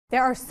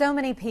There are so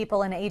many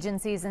people and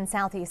agencies in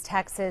Southeast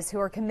Texas who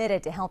are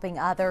committed to helping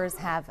others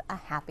have a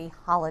happy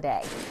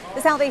holiday.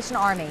 The Salvation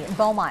Army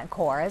Beaumont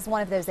Corps is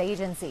one of those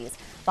agencies.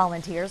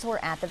 Volunteers were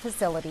at the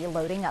facility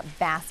loading up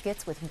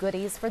baskets with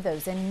goodies for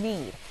those in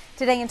need.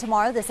 Today and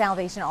tomorrow, the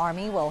Salvation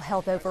Army will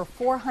help over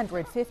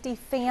 450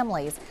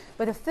 families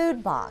with a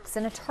food box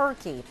and a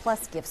turkey,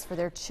 plus gifts for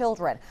their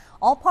children.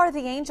 All part of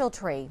the Angel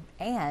Tree,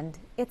 and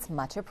it's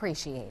much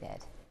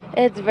appreciated.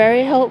 It's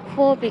very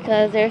helpful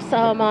because there's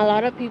a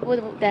lot of people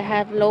that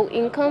have low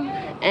income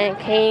and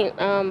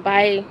can't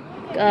buy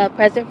a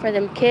present for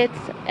them kids,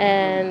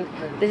 and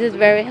this is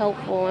very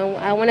helpful. And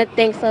I want to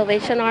thank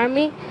Salvation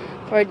Army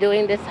for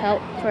doing this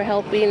for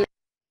helping.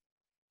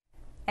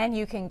 And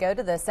you can go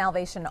to the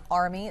Salvation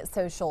Army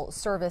Social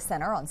Service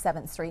Center on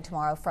 7th Street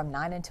tomorrow from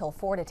 9 until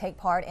 4 to take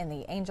part in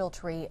the Angel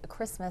Tree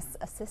Christmas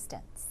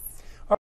Assistance.